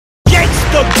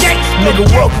Gangsta, gangsta. Nigga,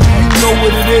 welcome, you know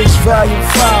what it is. Volume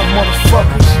 5,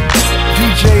 motherfuckers.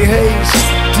 DJ Hayes,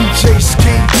 DJ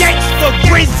Ski, Gangsta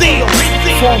Brazil,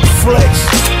 Funk Flex,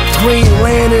 Green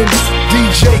Lantern,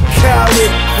 DJ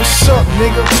Khaled. What's up,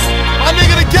 nigga? My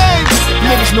nigga the game.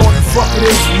 Niggas know what the fuck it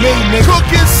is. Me, nigga.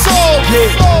 Cooking soul.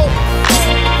 Yeah.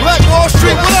 Black Wall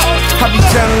Street, what up? I be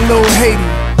down in Lil Haiti,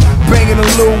 banging a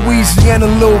Lil Weezy and a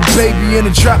Lil Baby in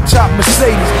a drop top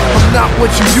Mercedes. I'm not what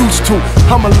you used to,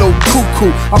 I'm a little cuckoo.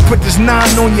 I put this 9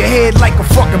 on your head like a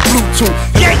fucking Bluetooth.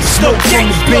 And let the smoke from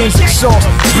the Benz exhaust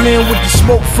blend with the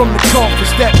smoke from the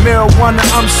conference. That marijuana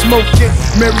I'm smoking.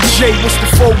 Mary J, what's the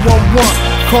 411?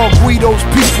 Call Guido's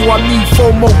people, I need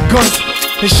 4 more guns.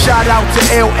 And shout out to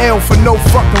LL for no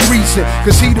fucking reason,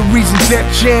 cause he the reason Def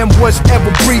Jam was ever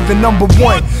breathing. Number 1,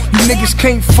 you niggas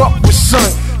can't fuck with son.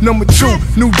 Number 2,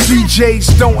 new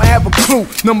DJs don't have a clue.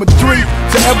 Number 3,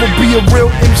 to ever be a real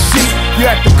MC, you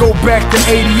have to go back to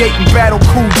 88 and battle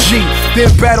Cool G, then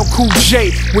battle Cool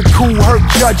J with Kool Herc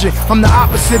judging. I'm the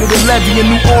opposite of the levy in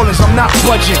New Orleans, I'm not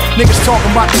budging. Niggas talking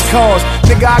about the cars,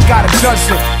 nigga I got a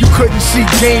dozen. You couldn't see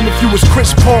game if you was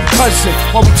Chris Paul cousin.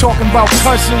 While we talking about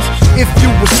cousins, if you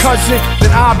was cousin,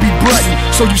 then I'll be bloodin'.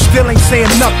 So you still ain't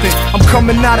saying nothing. I'm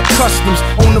coming out of customs,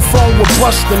 on the phone with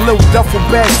Buster, little duffel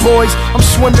bag boys. I'm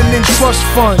swimming in trust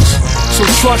funds, so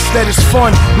trust that it's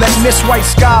fun. Letting this white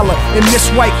scholar and this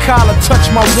white collar touch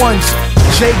my ones.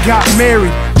 Jay got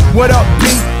married. What up, B?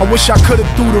 I wish I could've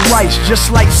threw the rice,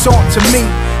 just like salt to me.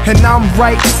 And I'm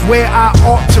right where I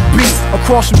ought to be,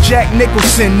 across from Jack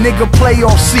Nicholson, nigga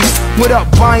playoff seat. What up,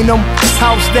 Bynum?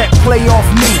 How's that play off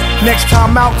me? Next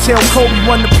time out, tell Kobe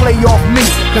run the play off me,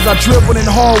 cause I dribbled in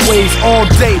hallways all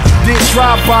day, did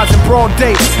drive-bys in broad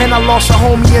day, and I lost a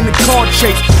homie in the car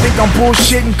chase. Think I'm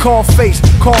bullshitting, call face,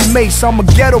 call Mace. I'm a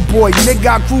ghetto boy, nigga,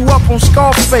 I grew up on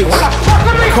Scarface.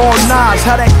 Call Nas,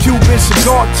 how that Cuban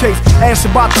cigar taste. Ask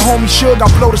about the homie Suge, I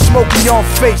blow the smoke in your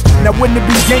face. Now wouldn't it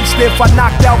be gangsta if I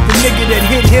knocked out the nigga that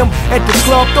hit him at the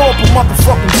club? Throw up a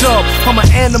motherfucking dub. I'm an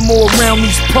animal around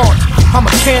these parts, I'm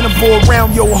a cannibal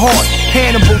around your heart.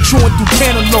 Hannibal chewing through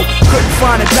cantaloupe. Couldn't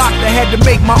find a doctor, had to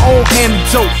make my own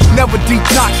antidote. Never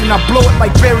detoxing, I blow it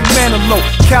like Barry Manilow.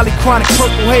 Cali chronic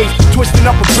purple haze, twisting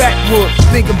up a backwood.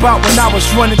 Think about when I was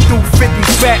running through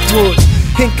 50's backwoods.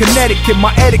 In Connecticut,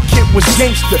 my etiquette was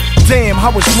gangster. Damn, I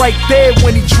was right there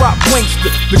when he dropped Wankster.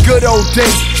 The good old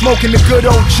days, smoking the good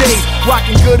old J's,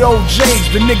 rocking good old J's.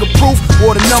 The nigga Proof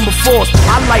or the number 4s.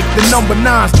 I like the number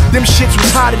 9s. Them shits was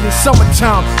hotter than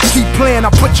summertime. Keep playing, I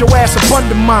put your ass up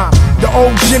under mine. The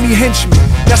old Jimmy Henchman,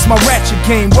 that's my ratchet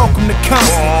game. Welcome to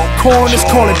Compton. Corners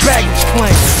call it baggage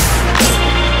claim.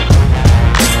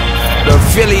 The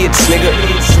affiliates, nigga,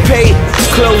 pay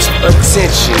close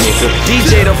attention, nigga.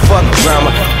 DJ the fuck drama.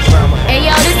 Hey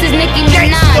yo, this is Nicki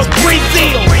Minaj.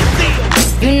 Brazil.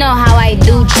 You know how I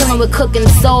do, chillin' with Cooking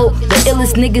Soul. The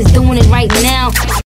illest niggas doing it right now.